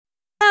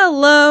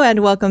Hello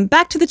and welcome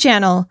back to the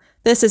channel.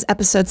 This is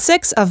episode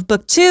 6 of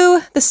book 2,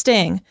 The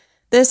Sting.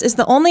 This is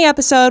the only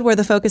episode where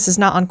the focus is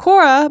not on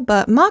Korra,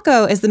 but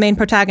Mako is the main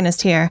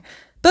protagonist here.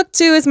 Book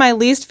 2 is my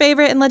least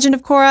favorite in Legend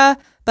of Korra,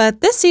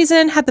 but this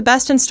season had the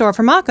best in store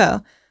for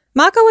Mako.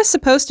 Mako is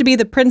supposed to be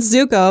the Prince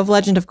Zuko of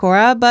Legend of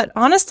Korra, but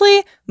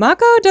honestly,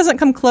 Mako doesn't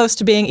come close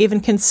to being even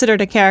considered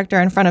a character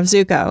in front of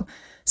Zuko.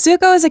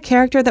 Zuko is a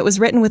character that was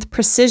written with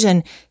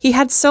precision. He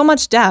had so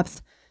much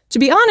depth. To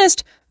be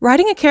honest,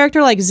 writing a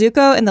character like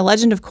Zuko in The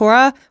Legend of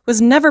Korra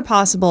was never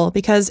possible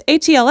because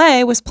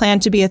ATLA was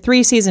planned to be a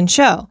 3-season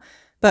show.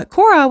 But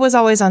Korra was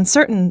always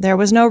uncertain. There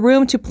was no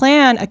room to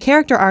plan a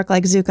character arc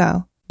like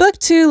Zuko. Book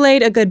 2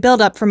 laid a good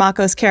build-up for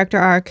Mako's character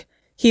arc.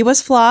 He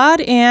was flawed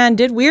and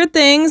did weird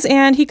things,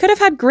 and he could have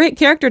had great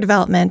character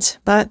development,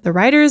 but the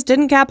writers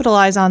didn't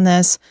capitalize on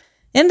this.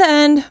 In the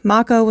end,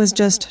 Mako was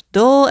just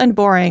dull and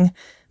boring.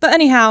 But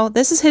anyhow,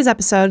 this is his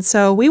episode,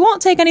 so we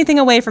won't take anything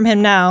away from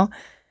him now.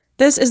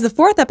 This is the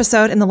 4th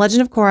episode in The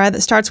Legend of Korra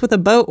that starts with a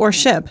boat or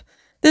ship.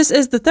 This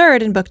is the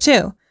 3rd in Book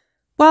 2.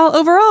 While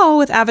overall,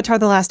 with Avatar: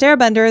 The Last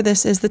Airbender,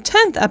 this is the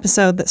 10th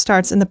episode that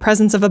starts in the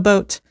presence of a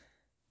boat.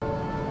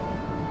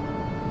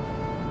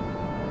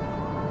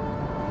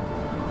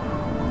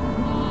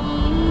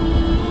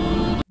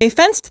 They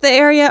fenced the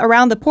area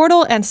around the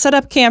portal and set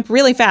up camp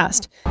really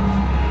fast.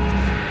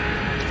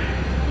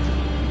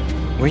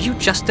 Were you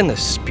just in the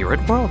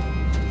spirit world?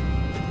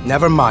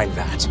 Never mind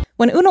that.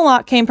 When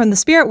Unalaq came from the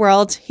spirit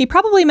world, he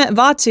probably met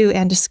Vaatu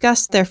and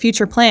discussed their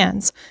future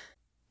plans.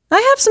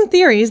 I have some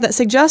theories that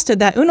suggested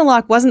that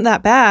Unalaq wasn't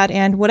that bad,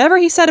 and whatever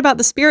he said about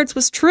the spirits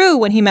was true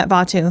when he met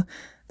Vaatu.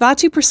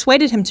 Vaatu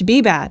persuaded him to be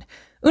bad.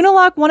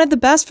 Unalaq wanted the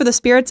best for the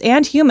spirits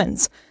and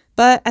humans.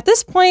 But at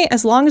this point,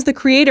 as long as the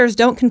creators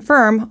don't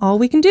confirm, all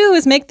we can do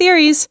is make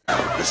theories.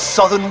 The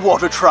Southern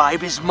Water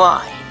Tribe is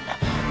mine.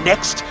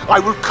 Next, I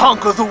will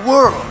conquer the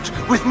world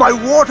with my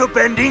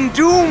water-bending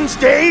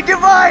doomsday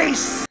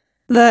device!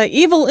 The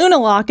evil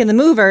Unalaq in the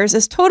Movers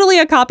is totally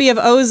a copy of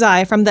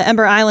Ozai from the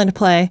Ember Island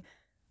play.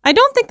 I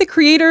don't think the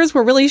creators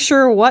were really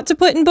sure what to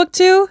put in Book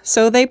 2,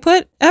 so they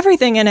put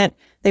everything in it.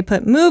 They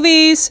put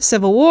movies,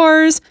 civil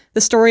wars,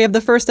 the story of the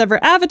first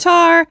ever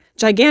Avatar,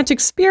 gigantic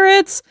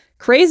spirits,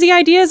 crazy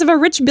ideas of a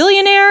rich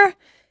billionaire.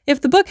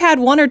 If the book had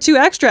 1 or 2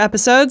 extra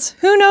episodes,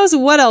 who knows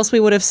what else we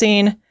would have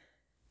seen.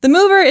 The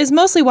Mover is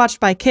mostly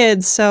watched by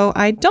kids, so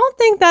I don't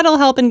think that'll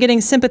help in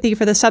getting sympathy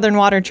for the Southern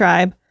Water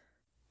Tribe.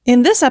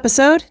 In this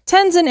episode,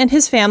 Tenzin and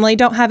his family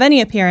don't have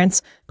any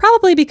appearance,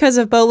 probably because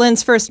of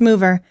Bolin's first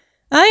mover.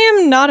 I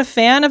am not a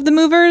fan of the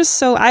Movers,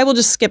 so I will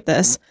just skip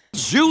this.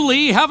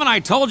 Julie, haven't I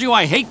told you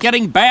I hate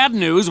getting bad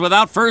news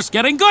without first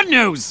getting good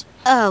news?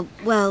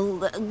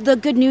 Well, the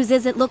good news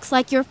is it looks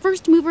like your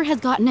first mover has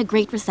gotten a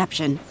great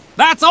reception.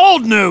 That's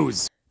old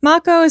news!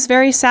 Mako is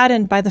very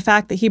saddened by the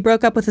fact that he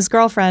broke up with his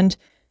girlfriend.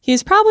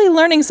 He's probably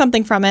learning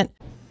something from it.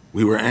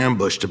 We were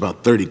ambushed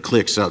about 30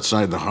 clicks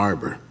outside the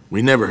harbor.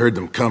 We never heard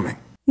them coming.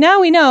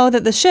 Now we know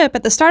that the ship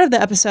at the start of the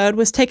episode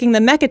was taking the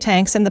mecha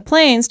tanks and the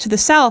planes to the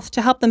south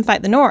to help them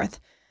fight the north.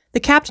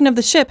 The captain of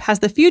the ship has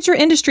the Future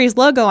Industries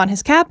logo on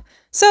his cap,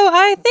 so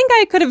I think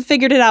I could have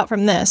figured it out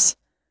from this.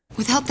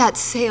 Without that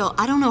sail,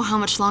 I don't know how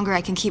much longer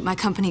I can keep my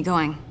company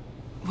going.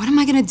 What am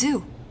I gonna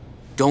do?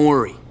 Don't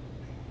worry.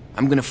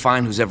 I'm gonna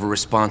find who's ever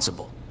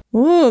responsible.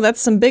 Ooh, that's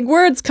some big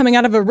words coming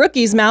out of a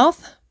rookie's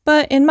mouth.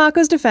 But in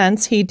Mako's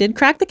defense, he did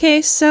crack the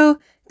case, so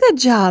good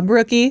job,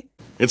 rookie.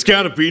 It's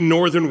gotta be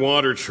Northern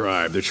Water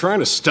Tribe. They're trying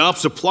to stop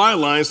supply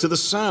lines to the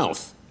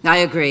south. I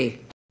agree.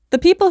 The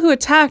people who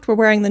attacked were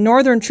wearing the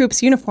Northern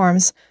troops'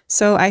 uniforms,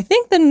 so I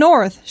think the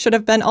North should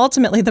have been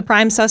ultimately the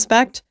prime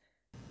suspect.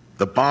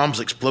 The bombs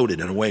exploded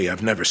in a way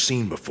I've never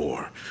seen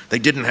before. They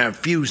didn't have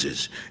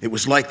fuses. It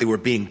was like they were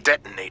being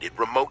detonated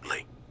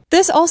remotely.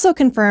 This also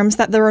confirms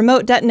that the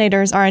remote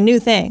detonators are a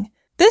new thing.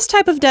 This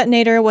type of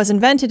detonator was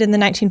invented in the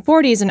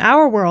 1940s in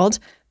our world,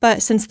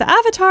 but since the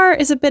Avatar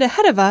is a bit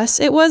ahead of us,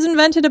 it was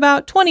invented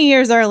about 20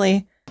 years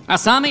early.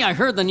 Asami, I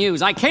heard the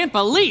news. I can't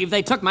believe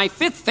they took my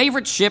 5th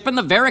favorite ship in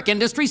the Varric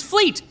Industries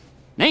fleet.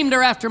 Named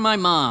her after my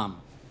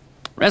mom.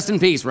 Rest in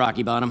peace,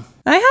 Rocky Bottom.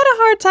 I had a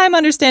hard time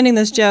understanding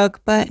this joke,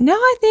 but now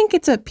I think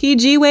it's a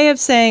PG way of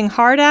saying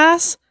hard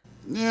ass.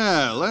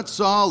 Yeah, let's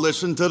all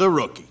listen to the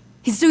rookie.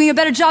 He's doing a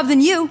better job than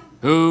you.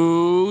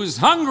 Who's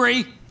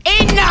hungry?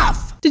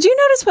 Enough! Did you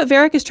notice what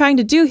Varric is trying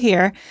to do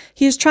here?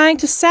 He is trying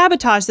to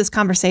sabotage this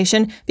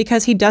conversation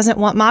because he doesn't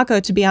want Mako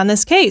to be on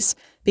this case.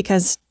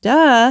 Because,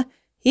 duh,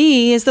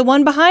 he is the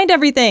one behind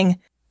everything.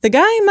 The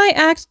guy might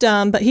act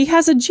dumb, but he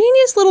has a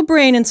genius little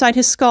brain inside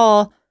his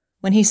skull.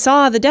 When he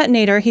saw the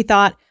detonator, he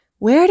thought,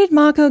 where did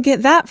Mako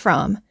get that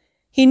from?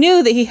 He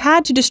knew that he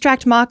had to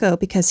distract Mako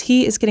because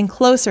he is getting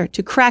closer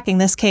to cracking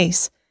this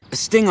case. A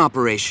sting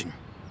operation.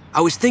 I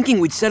was thinking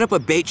we'd set up a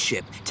bait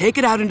ship, take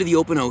it out into the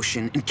open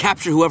ocean, and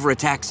capture whoever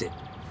attacks it.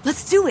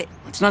 Let's do it.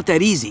 It's not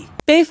that easy.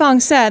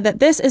 Beifong said that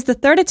this is the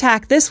 3rd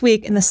attack this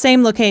week in the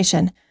same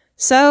location.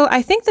 So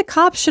I think the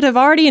cops should have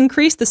already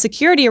increased the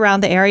security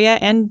around the area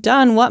and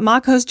done what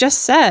Mako's just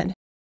said.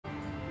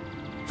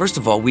 First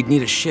of all, we'd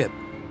need a ship.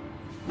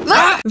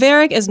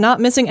 Varric is not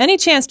missing any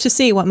chance to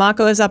see what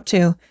Mako is up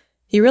to.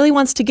 He really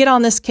wants to get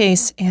on this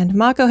case, and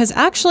Mako has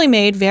actually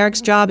made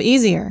Varric's job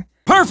easier.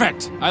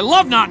 Perfect! I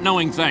love not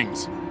knowing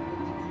things.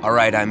 All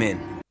right, I'm in.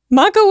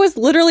 Mako was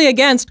literally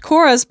against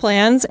Korra's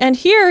plans, and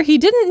here he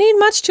didn't need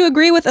much to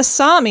agree with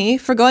Asami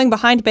for going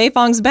behind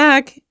Beifong's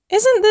back.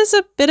 Isn't this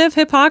a bit of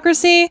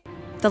hypocrisy?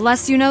 The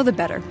less you know, the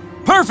better.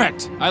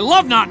 Perfect! I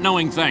love not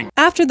knowing things.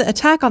 After the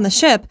attack on the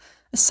ship,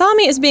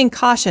 Asami is being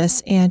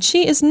cautious, and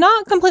she is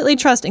not completely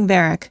trusting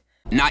Varric.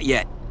 Not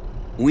yet.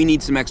 We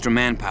need some extra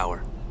manpower.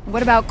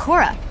 What about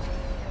Korra?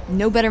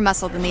 No better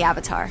muscle than the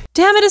Avatar.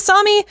 Damn it,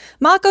 Asami!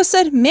 Mako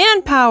said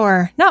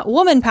manpower, not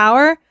woman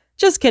power.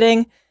 Just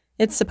kidding.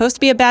 It's supposed to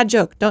be a bad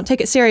joke. Don't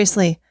take it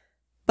seriously.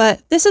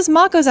 But this is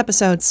Mako's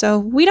episode, so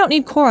we don't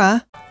need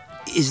Korra.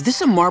 Is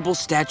this a marble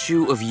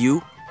statue of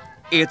you?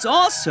 It's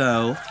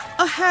also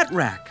a hat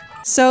rack.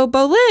 So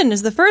Bolin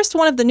is the first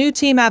one of the new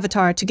Team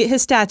Avatar to get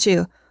his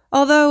statue,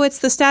 although it's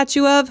the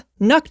statue of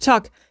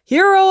Nuktuk,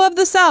 hero of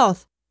the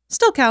South.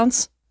 Still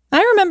counts.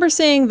 I remember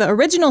seeing the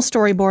original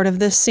storyboard of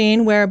this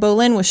scene where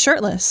Bolin was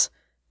shirtless.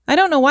 I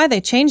don't know why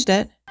they changed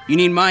it. You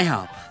need my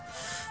help.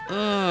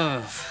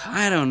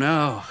 I don't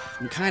know.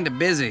 I'm kinda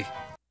busy.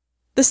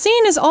 The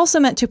scene is also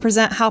meant to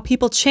present how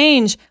people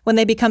change when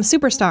they become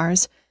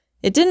superstars.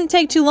 It didn't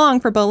take too long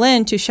for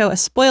Bolin to show a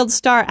spoiled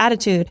star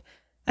attitude.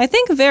 I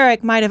think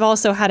Varric might have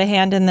also had a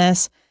hand in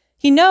this.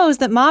 He knows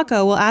that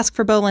Mako will ask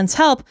for Bolin's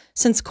help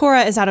since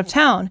Korra is out of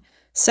town,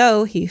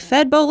 so he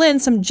fed Bolin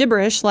some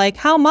gibberish like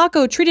how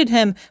Mako treated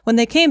him when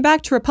they came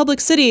back to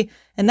Republic City,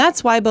 and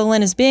that's why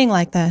Bolin is being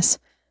like this.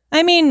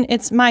 I mean,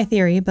 it's my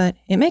theory, but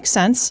it makes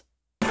sense.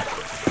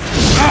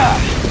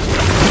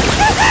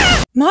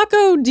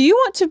 Mako, do you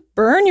want to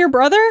burn your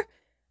brother?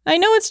 I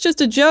know it's just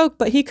a joke,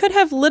 but he could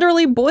have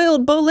literally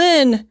boiled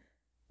Bolin.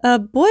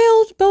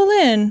 Boiled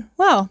Bolin?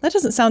 Wow, that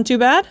doesn't sound too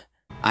bad.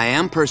 I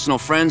am personal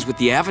friends with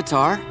the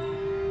Avatar.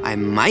 I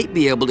might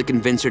be able to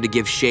convince her to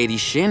give Shady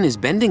Shin his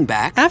bending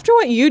back. After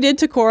what you did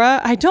to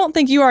Korra, I don't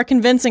think you are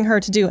convincing her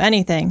to do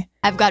anything.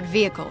 I've got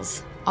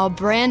vehicles, all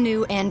brand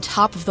new and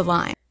top of the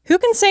line. Who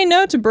can say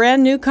no to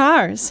brand new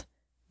cars?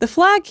 The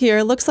flag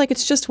here looks like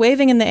it's just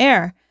waving in the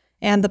air,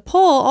 and the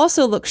pole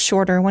also looks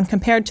shorter when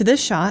compared to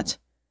this shot.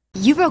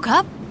 You broke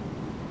up?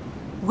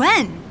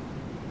 When?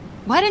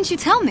 Why didn't you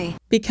tell me?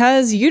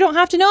 Because you don't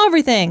have to know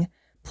everything.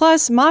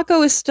 Plus,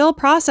 Mako is still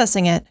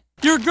processing it.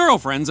 Your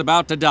girlfriend's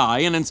about to die,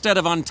 and instead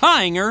of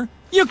untying her,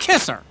 you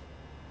kiss her.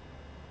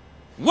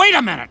 Wait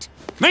a minute!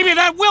 Maybe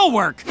that will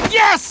work!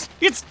 Yes!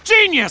 It's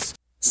genius!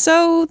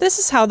 So, this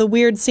is how the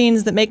weird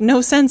scenes that make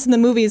no sense in the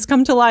movies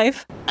come to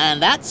life.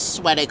 And that's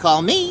why they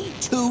call me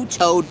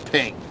Two-Toed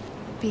Pig.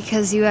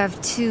 Because you have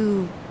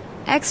 2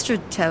 extra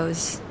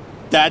toes.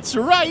 That's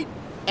right.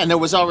 And there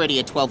was already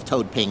a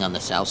 12-toed ping on the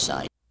south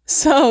side.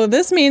 So,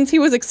 this means he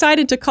was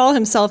excited to call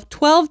himself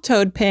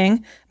 12-Toed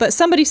Ping, but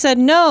somebody said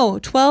no,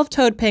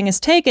 12-Toed Ping is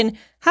taken.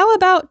 How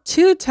about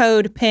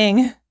 2-Toed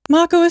Ping?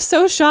 Mako is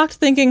so shocked,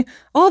 thinking,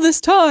 all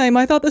this time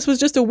I thought this was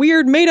just a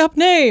weird made-up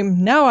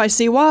name. Now I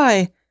see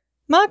why.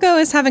 Mako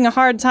is having a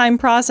hard time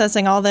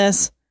processing all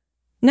this.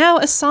 Now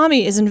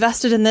Asami is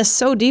invested in this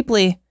so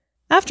deeply.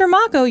 After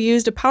Mako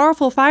used a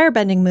powerful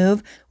firebending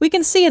move, we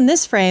can see in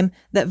this frame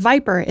that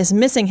Viper is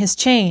missing his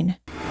chain.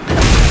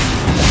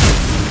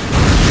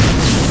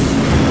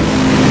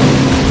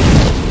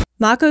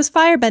 Mako's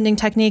firebending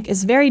technique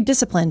is very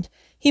disciplined.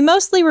 He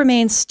mostly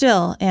remains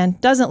still and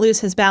doesn't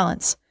lose his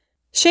balance.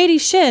 Shady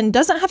Shin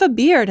doesn't have a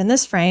beard in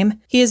this frame.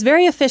 He is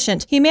very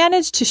efficient. He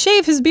managed to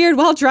shave his beard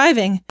while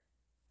driving.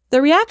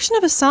 The reaction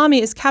of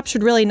Asami is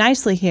captured really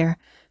nicely here,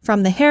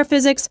 from the hair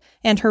physics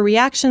and her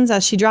reactions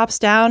as she drops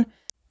down.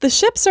 The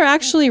ships are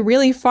actually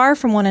really far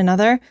from one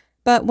another,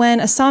 but when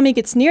Asami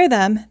gets near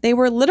them, they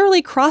were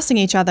literally crossing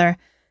each other.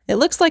 It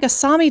looks like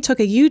Asami took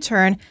a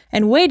U-turn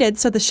and waited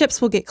so the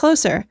ships will get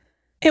closer.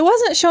 It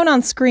wasn't shown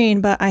on screen,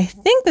 but I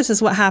think this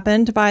is what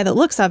happened by the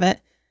looks of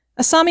it.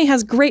 Asami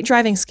has great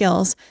driving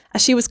skills,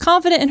 as she was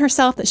confident in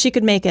herself that she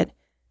could make it.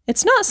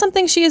 It's not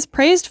something she is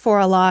praised for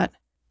a lot.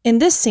 In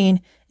this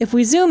scene, if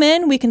we zoom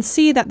in, we can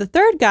see that the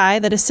third guy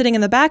that is sitting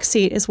in the back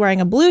seat is wearing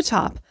a blue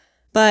top,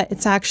 but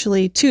it's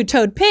actually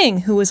Two-Toed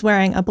Ping who is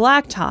wearing a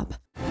black top.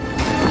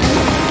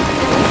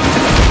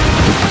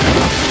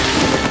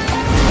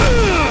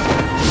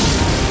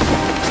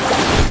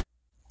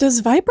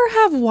 Does Viper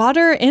have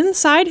water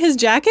inside his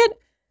jacket?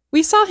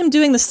 We saw him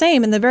doing the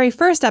same in the very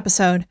first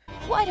episode.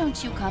 Why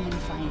don't you come and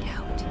find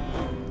out?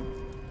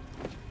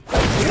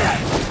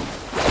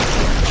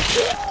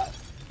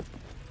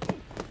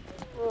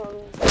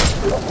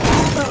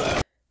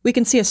 We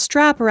can see a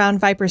strap around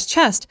Viper's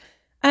chest.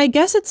 I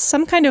guess it's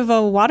some kind of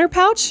a water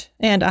pouch,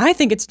 and I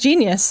think it's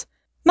genius.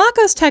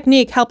 Mako's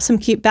technique helps him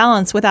keep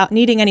balance without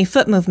needing any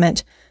foot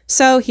movement,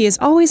 so he is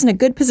always in a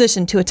good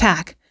position to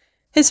attack.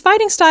 His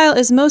fighting style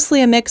is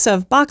mostly a mix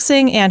of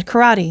boxing and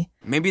karate.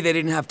 Maybe they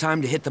didn't have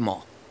time to hit them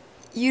all.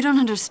 You don't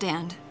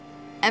understand.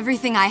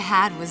 Everything I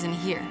had was in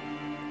here.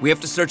 We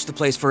have to search the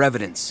place for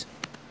evidence.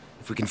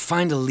 If we can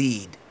find a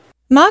lead.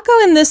 Mako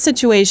in this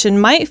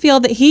situation might feel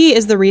that he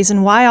is the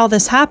reason why all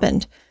this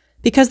happened.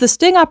 because the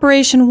sting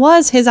operation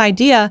was his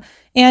idea,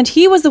 and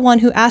he was the one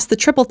who asked the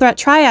Triple Threat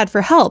Triad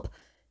for help.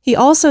 He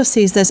also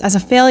sees this as a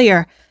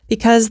failure,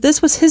 because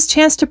this was his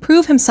chance to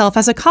prove himself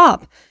as a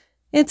cop.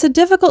 It's a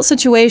difficult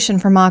situation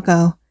for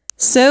Mako.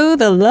 So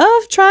the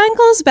love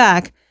triangle is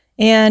back,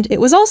 and it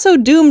was also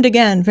doomed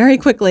again very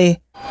quickly.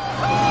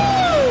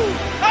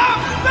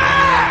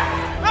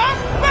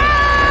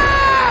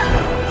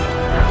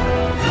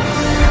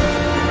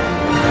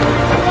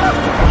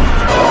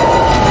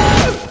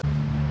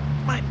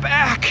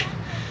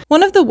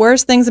 One of the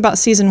worst things about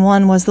Season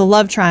 1 was the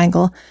love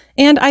triangle,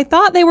 and I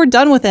thought they were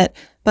done with it,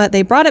 but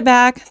they brought it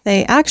back.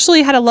 They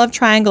actually had a love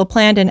triangle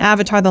planned in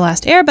Avatar: The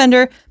Last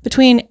Airbender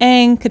between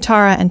Aang,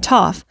 Katara, and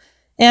Toph.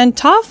 And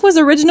Toph was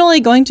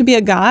originally going to be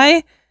a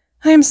guy.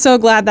 I am so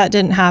glad that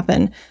didn't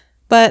happen.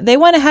 But they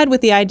went ahead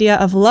with the idea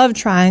of love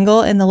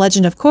triangle in The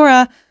Legend of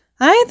Korra.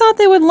 I thought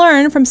they would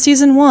learn from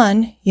Season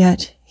 1,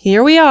 yet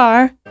here we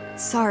are.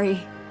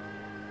 Sorry.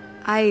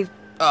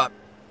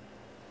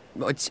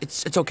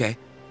 It's okay.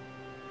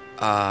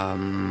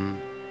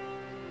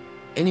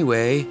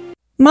 Anyway...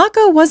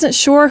 Mako wasn't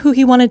sure who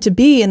he wanted to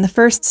be in the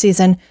first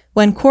season.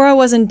 When Korra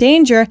was in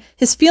danger,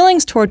 his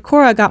feelings toward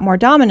Korra got more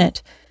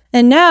dominant.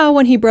 And now,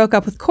 when he broke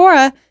up with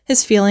Korra,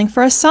 his feeling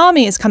for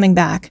Asami is coming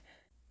back.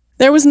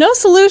 There was no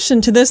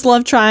solution to this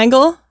love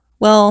triangle.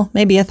 Well,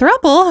 maybe a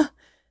throuple.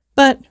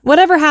 But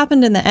whatever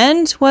happened in the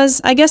end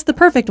was, I guess, the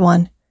perfect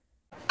one.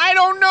 I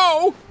don't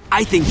know!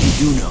 I think you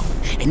do know.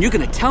 And you're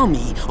gonna tell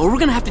me, or we're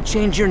gonna have to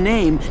change your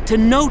name to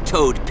No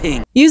Toad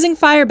Ping. Using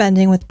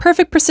firebending with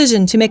perfect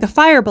precision to make a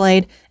fire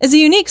blade is a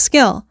unique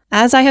skill.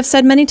 As I have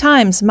said many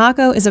times,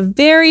 Mako is a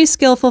very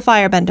skillful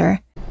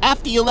firebender.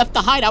 After you left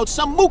the hideout,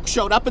 some mook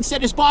showed up and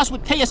said his boss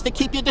would pay us to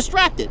keep you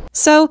distracted.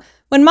 So,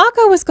 when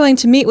Mako was going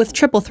to meet with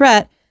Triple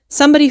Threat,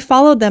 somebody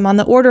followed them on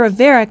the order of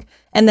Varric,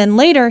 and then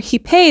later he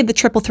paid the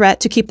Triple Threat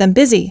to keep them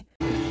busy.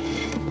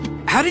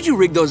 How did you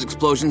rig those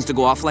explosions to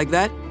go off like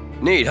that?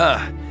 Neat,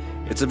 huh?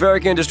 It's a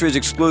Varric Industries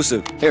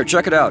exclusive. Here,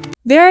 check it out.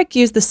 Varric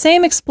used the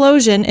same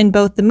explosion in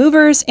both the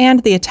movers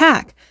and the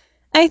attack.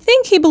 I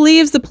think he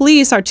believes the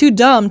police are too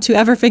dumb to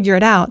ever figure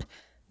it out.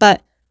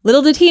 But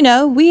little did he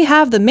know, we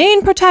have the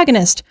main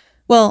protagonist.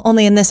 Well,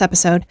 only in this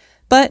episode.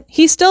 But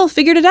he still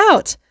figured it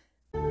out.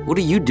 What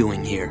are you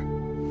doing here?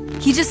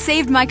 He just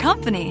saved my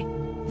company.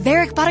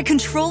 Varric bought a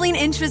controlling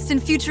interest in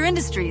Future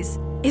Industries.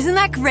 Isn't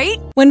that great?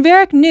 When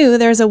Varric knew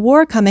there's a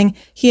war coming,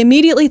 he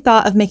immediately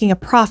thought of making a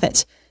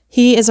profit.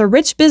 He is a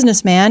rich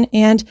businessman,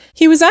 and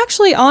he was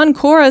actually on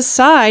Korra's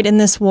side in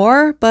this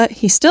war, but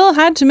he still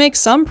had to make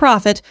some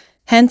profit.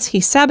 Hence, he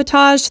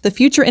sabotaged the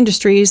Future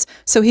Industries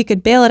so he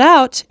could bail it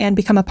out and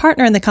become a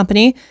partner in the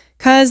company,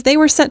 because they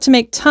were set to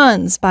make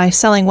tons by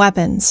selling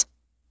weapons.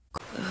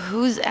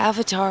 Who's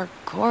Avatar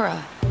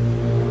Korra?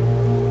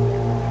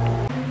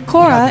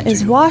 Korra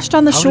is washed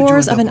on the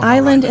shores of an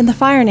island in the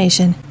Fire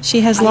Nation. She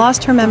has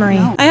lost her memory.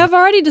 I have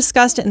already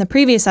discussed it in the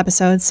previous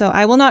episode, so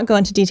I will not go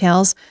into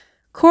details.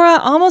 Korra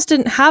almost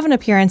didn't have an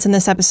appearance in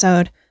this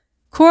episode.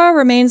 Korra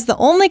remains the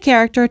only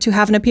character to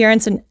have an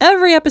appearance in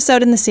every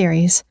episode in the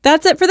series.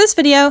 That's it for this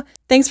video.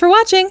 Thanks for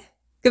watching.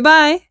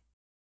 Goodbye.